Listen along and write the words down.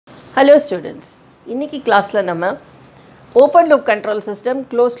Hello students, இன்னைக்கு கிளாஸ்ல நம்ம open loop control system,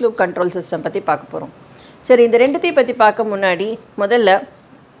 closed loop control system பத்தி பார்க்க போறோம். சரி, இந்த ரெண்டுத்தையும் பத்தி பார்க்க முன்னாடி முதல்ல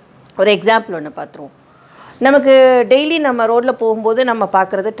ஒரு எக்ஸாம்பிள் ஒன்று பார்த்துருவோம். நமக்கு டெய்லி நம்ம ரோட்ல போகும்போது நம்ம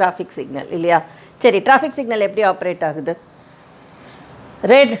பார்க்குறது டிராஃபிக் சிக்னல் இல்லையா? சரி, டிராஃபிக் சிக்னல் எப்படி ஆப்ரேட் ஆகுது?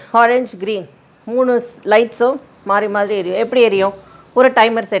 ரெட், ஆரஞ்சு, க்ரீன் மூணு லைட்ஸும் மாறி மாதிரி எரியும். எப்படி எரியும்? ஒரு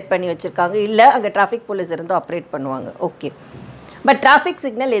டைமர் செட் பண்ணி வச்சுருக்காங்க, இல்லை அங்கே டிராஃபிக் போலீஸ் இருந்து ஆப்ரேட் பண்ணுவாங்க. ஓகே, பட் டிராஃபிக்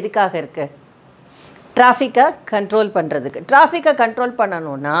சிக்னல் எதுக்காக இருக்குது? டிராஃபிக்கை கண்ட்ரோல் பண்ணுறதுக்கு. டிராஃபிக்கை கண்ட்ரோல்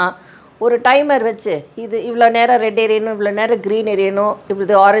பண்ணணுன்னா ஒரு டைமர் வச்சு இது இவ்வளோ நேரம் ரெட் எரியணும், இவ்வளோ நேரம் க்ரீன் எரியணும்,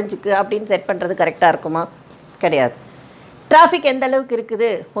 இது ஆரஞ்சுக்கு அப்படின்னு செட் பண்ணுறது கரெக்டாக இருக்குமா? கிடையாது. டிராஃபிக் எந்த அளவுக்கு இருக்குது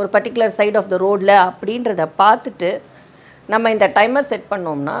ஒரு பர்டிகுலர் சைட் ஆஃப் த ரோடில் அப்படின்றத பார்த்துட்டு நம்ம இந்த டைமர் செட்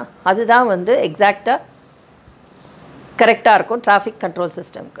பண்ணோம்னா அதுதான் வந்து எக்ஸாக்டாக கரெக்டாக இருக்கும் டிராஃபிக் கண்ட்ரோல்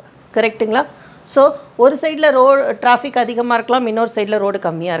சிஸ்டம்க்கு. கரெக்டுங்களா? ஸோ ஒரு சைடில் டிராஃபிக் அதிகமாக இருக்கலாம், இன்னொரு சைடில் ரோடு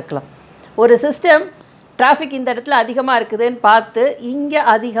கம்மியாக இருக்கலாம். ஒரு சிஸ்டம் டிராஃபிக் இந்த இடத்துல அதிகமாக இருக்குதுன்னு பார்த்து இங்கே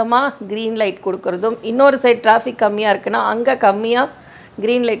அதிகமாக க்ரீன் லைட் கொடுக்குறதும், இன்னொரு சைடு டிராஃபிக் கம்மியாக இருக்குன்னா அங்கே கம்மியாக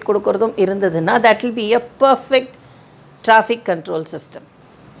க்ரீன் லைட் கொடுக்குறதும் இருந்ததுன்னா that will be a perfect traffic control system,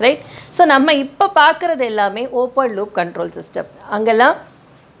 right? So நம்ம இப்போ பார்க்குறது எல்லாமே ஓப்பன் லூப் கண்ட்ரோல் சிஸ்டம். அங்கெல்லாம்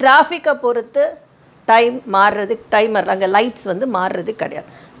டிராஃபிக்கை பொறுத்து டைம் மாறுறது, டைமர் அங்கே லைட்ஸ் வந்து மாறுறது கிடையாது.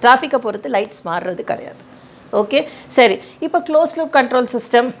 டிராஃபிக்கை பொறுத்து லைட்ஸ் மாறுறது கிடையாது. ஓகே, சரி. இப்போ close loop control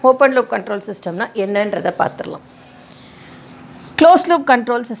system, open loop control சிஸ்டம்னா என்னன்றதை பார்த்துடலாம். க்ளோஸ் லூப்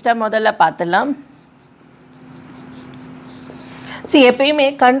கண்ட்ரோல் சிஸ்டம் முதல்ல பார்த்துடலாம். சரி, எப்பயுமே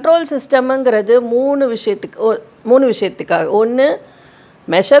கண்ட்ரோல் சிஸ்டமுங்கிறது மூணு விஷயத்துக்காக. ஒன்று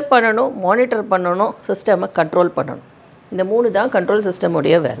மெஷர் பண்ணணும், மானிட்டர் பண்ணணும், சிஸ்டமை கண்ட்ரோல் பண்ணணும். இந்த மூணு தான் கண்ட்ரோல்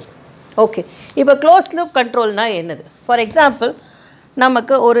சிஸ்டமுடைய வேலை. ஓகே, இப்போ க்ளோஸ் லூப் கண்ட்ரோல்னால் என்னது? ஃபார் எக்ஸாம்பிள்,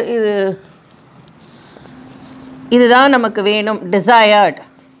 நமக்கு ஒரு இதுதான் நமக்கு வேணும், டிசையர்ட்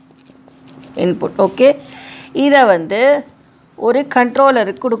இன்புட். ஓகே, இதை வந்து ஒரு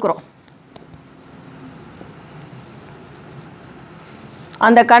கண்ட்ரோலருக்கு கொடுக்குறோம்.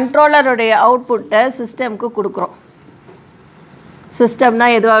 அந்த கண்ட்ரோலருடைய அவுட்புட்டை சிஸ்டம்க்கு கொடுக்குறோம்.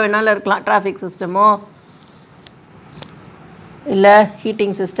 சிஸ்டம்னால் எதுவாக வேணாலும் இருக்கலாம், டிராஃபிக் சிஸ்டமோ இல்லை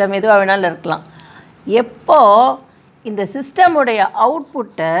ஹீட்டிங் சிஸ்டம், எதுவாக வேணாலும் இருக்கலாம். எப்போ இந்த சிஸ்டமுடைய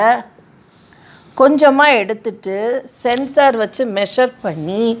அவுட்புட்டை கொஞ்சமாக எடுத்துட்டு சென்சார் வச்சு மெஷர்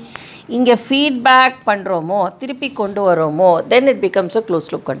பண்ணி இங்கே ஃபீட்பேக் பண்ணுறோமோ, திருப்பி கொண்டு வரோமோ, then it becomes a close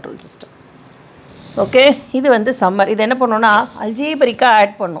loop control system. Okay, இது வந்து சம்மர். இது என்ன பண்ணோன்னா அல்ஜீபரிக்காக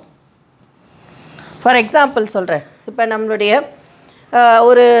ஆட் பண்ணும். ஃபார் எக்ஸாம்பிள் சொல்கிறேன், இப்போ நம்மளுடைய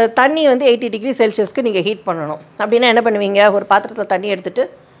ஒரு தண்ணி வந்து 80 டிகிரி செல்சியஸ்க்கு நீங்கள் ஹீட் பண்ணணும் அப்படின்னா என்ன பண்ணுவீங்க? ஒரு பாத்திரத்தில் தண்ணி எடுத்துகிட்டு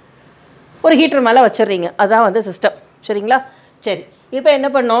ஒரு ஹீட்டர் மேலே வச்சிடுறீங்க. அதுதான் வந்து சிஸ்டம். சரிங்களா? சரி, இப்போ என்ன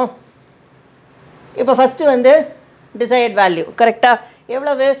பண்ணோம்? இப்போ ஃபஸ்ட்டு வந்து டிசையர்ட் வேல்யூ கரெக்டாக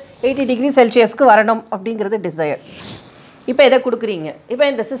எவ்வளவு 80 டிகிரி செல்சியஸ்க்கு வரணும் அப்படிங்கிறது டிசையர்ட். இப்போ எதை கொடுக்குறீங்க? இப்போ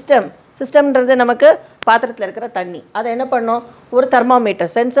இந்த சிஸ்டம்ன்றது நமக்கு பாத்திரத்தில் இருக்கிற தண்ணி. அதை என்ன பண்ணோம்? ஒரு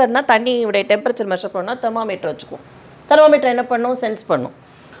தெர்மாமீட்டர், சென்சர்னால் தண்ணியுடைய டெம்பரேச்சர் மெஷர் பண்ணால் தெர்மாமீட்டர் வச்சுக்குவோம். தெர்மாமீட்டர் என்ன பண்ணும்? சென்ஸ் பண்ணும்.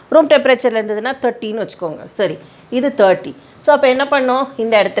 ரூம் டெம்பரேச்சரில் இருந்ததுன்னா 30ன்னு வச்சுக்கோங்க. சரி, இது 30. ஸோ அப்போ என்ன பண்ணோம்?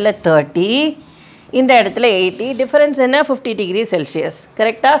 இந்த இடத்துல 30, இந்த இடத்துல 80. டிஃபரன்ஸ் என்ன? 50 டிகிரி செல்சியஸ்.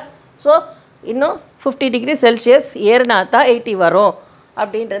 கரெக்டாக? ஸோ இன்னும் 50 டிகிரி செல்சியஸ் ஏறினா தான் 80 வரும்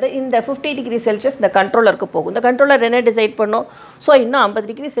அப்படின்றது. இந்த 50 டிகிரி செல்சியஸ் இந்த கண்ட்ரோலருக்கு போகும். இந்த கண்ட்ரோலர் என்ன டிசைட் பண்ணும்? ஸோ இன்னும் 50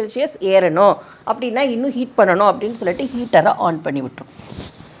 டிகிரி செல்சியஸ் ஏறணும் அப்படின்னா இன்னும் ஹீட் பண்ணணும் அப்படின்னு சொல்லிட்டு ஹீட்டரை ஆன் பண்ணி விட்டுரும்.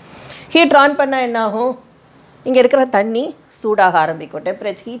 ஹீட்டர் ஆன் பண்ணால் என்ன ஆகும்? இங்கே இருக்கிற தண்ணி சூடாக ஆரம்பிக்கும்.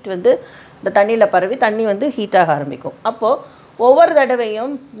 டெம்பரேச்சர் ஹீட் வந்து இந்த தண்ணியில் பரவி தண்ணி வந்து ஹீட்டாக ஆரம்பிக்கும். அப்போது ஒவ்வொரு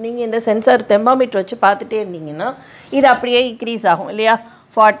தடவையும் நீங்கள் இந்த சென்சார் தெர்மாமீட்டர் வச்சு பார்த்துட்டே இருந்தீங்கன்னா இது அப்படியே இன்க்ரீஸ் ஆகும் இல்லையா?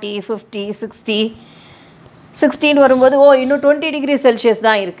 40, 50, 60, 16 வரும்போது ஓ இன்னும் 20 டிகிரி செல்சியஸ்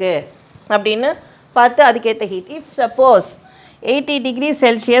தான் இருக்குது அப்படின்னு பார்த்து அதுக்கேற்ற heat. If suppose 80 degree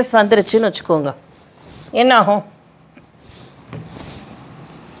Celsius வந்துருச்சுன்னு வச்சுக்கோங்க, என்ன ஆகும்?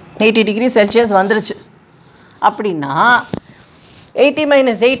 80 டிகிரி செல்சியஸ் வந்துருச்சு அப்படின்னா 80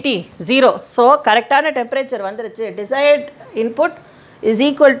 - 80 0. ஸோ கரெக்டான டெம்பரேச்சர் வந்துருச்சு. Desired input is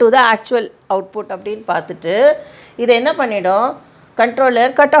equal to the actual output அப்படின்னு பார்த்துட்டு இதை என்ன பண்ணிடும்?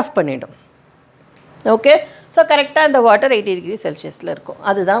 கண்ட்ரோலர் கட் ஆஃப் பண்ணிடும். ஓகே, ஸோ கரெக்டாக இந்த வாட்டர் 80 டிகிரி செல்சியஸில் இருக்கும்.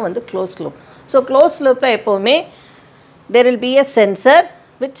 அதுதான் வந்து க்ளோஸ் லூப். ஸோ க்ளோஸ் லூப்பில் எப்போவுமே there will be a sensor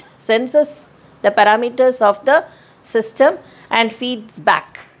which senses the parameters of the system and feeds back.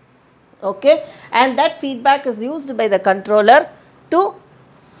 Okay, and that feedback is used by the controller to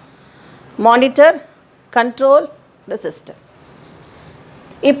monitor, control the system.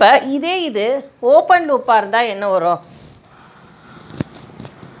 இப்போ இது open லூப்பாக இருந்தால் என்ன வரும்?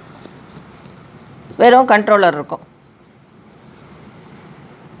 வெறும் controller இருக்கும்.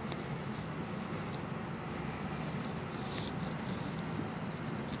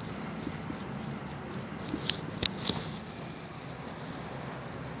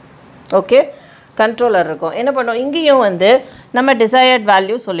 Okay controller இருக்கும் என்ன பண்ணோம் இங்கேயும் வந்து நம்ம டிசையர்ட்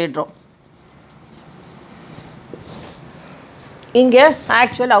வேல்யூ சொல்லிடுறோம் இங்கே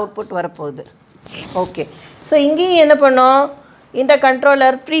ஆக்சுவல் அவுட்புட் வரப்போகுது ஓகே ஸோ இங்கேயும் என்ன பண்ணோம் இந்த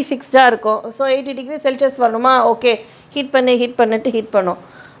கண்ட்ரோலர் ப்ரீஃபிக்ஸ்டாக இருக்கும் ஸோ 80 டிகிரி செல்சியஸ் வரணுமா ஓகே ஹீட் பண்ணிட்டு ஹீட் பண்ணோம்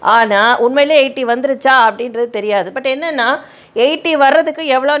ஆனால் உண்மையிலே 80 வந்துருச்சா அப்படின்றது தெரியாது பட் என்னென்னா 80 வர்றதுக்கு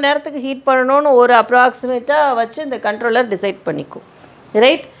எவ்வளோ நேரத்துக்கு ஹீட் பண்ணணும்னு ஒரு அப்ராக்சிமேட்டாக வச்சு இந்த கண்ட்ரோலர் டிசைட் பண்ணிக்கும்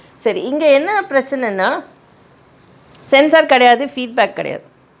ரைட் சரி இங்கே என்ன பிரச்சனைனா சென்சார் கிடையாது ஃபீட்பேக் கிடையாது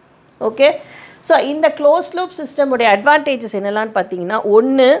ஓகே ஸோ இந்த க்ளோஸ் லூப் சிஸ்டமுடைய அட்வான்டேஜஸ் என்னெல்லாம்னு பார்த்தீங்கன்னா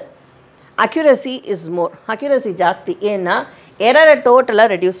ஒன்று அக்யூரசி இஸ் மோர் அக்யூரசி ஜாஸ்தி ஏன்னா எரரை டோட்டலாக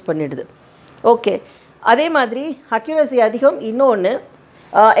ரெடியூஸ் பண்ணிடுது ஓகே அதே மாதிரி அக்யூரசி அதிகம் இன்னொன்று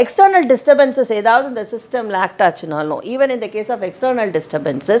எக்ஸ்டர்னல் டிஸ்டர்பன்சஸ் ஏதாவது இந்த சிஸ்டமில் ஆக்ட் ஆச்சுனாலும் ஈவன் இந்த case of external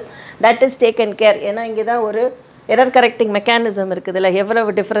disturbances that is taken care ஏன்னா இங்கே தான் ஒரு எரர் கரெக்டிங் மெக்கானிசம் இருக்குது இல்லை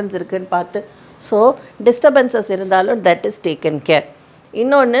எவ்வளவு டிஃப்ரென்ஸ் இருக்குதுன்னு பார்த்து ஸோ டிஸ்டர்பன்சஸ் இருந்தாலும் தட் இஸ் டேக்கன் கேர்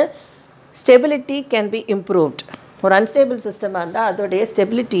இன்னொன்று ஸ்டெபிலிட்டி கேன் பி இம்ப்ரூவ்ட் ஒரு அன்ஸ்டேபிள் சிஸ்டமாக இருந்தால் அதோடைய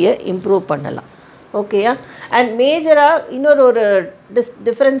ஸ்டெபிலிட்டியை இம்ப்ரூவ் பண்ணலாம் ஓகேயா அண்ட் மேஜராக இன்னொரு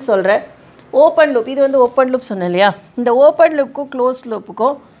டிஃப்ரென்ஸ் சொல்கிறேன் ஓப்பன் லூப் இது வந்து ஓப்பன் லூப் சொன்னேன் இல்லையா இந்த ஓப்பன் லூப்புக்கும் க்ளோஸ்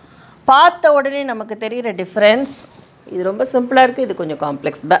லூப்புக்கும் பார்த்த உடனே நமக்கு தெரிகிற டிஃப்ரென்ஸ் இது ரொம்ப சிம்பிளாக இருக்குது இது கொஞ்சம்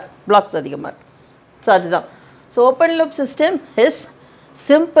காம்ப்ளெக்ஸ் பிளாக்ஸ் அதிகமாக இருக்குது ஸோ அதுதான் so open loop system is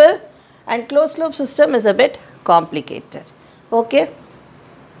simple and close loop system is a bit complicated okay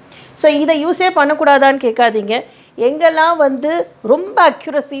so இதை யூஸே பண்ணக்கூடாதான்னு கேட்காதீங்க எங்கெல்லாம் வந்து ரொம்ப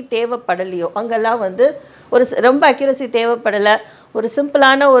அக்யூரசி தேவைப்படலையோ அங்கெல்லாம் வந்து ஒரு ரொம்ப அக்யூரசி தேவைப்படலை ஒரு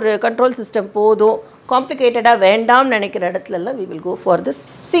சிம்பிளான ஒரு கண்ட்ரோல் சிஸ்டம் போதும் காம்ப்ளிகேட்டடாக வேண்டாம்னு நினைக்கிற இடத்துலலாம் we will go for this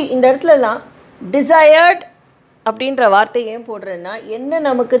see இந்த இடத்துலலாம் desired அப்படின்ற வார்த்தை ஏன் போடுறேன்னா என்ன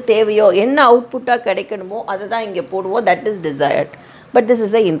நமக்கு தேவையோ என்ன அவுட்புட்டாக கிடைக்கணுமோ அதை தான் இங்கே போடுவோம் that is desired but this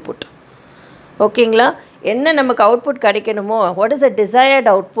is a input ஓகேங்களா என்ன நமக்கு output கிடைக்கணுமோ what is the desired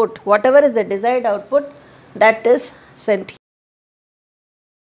output whatever is the desired output that is sent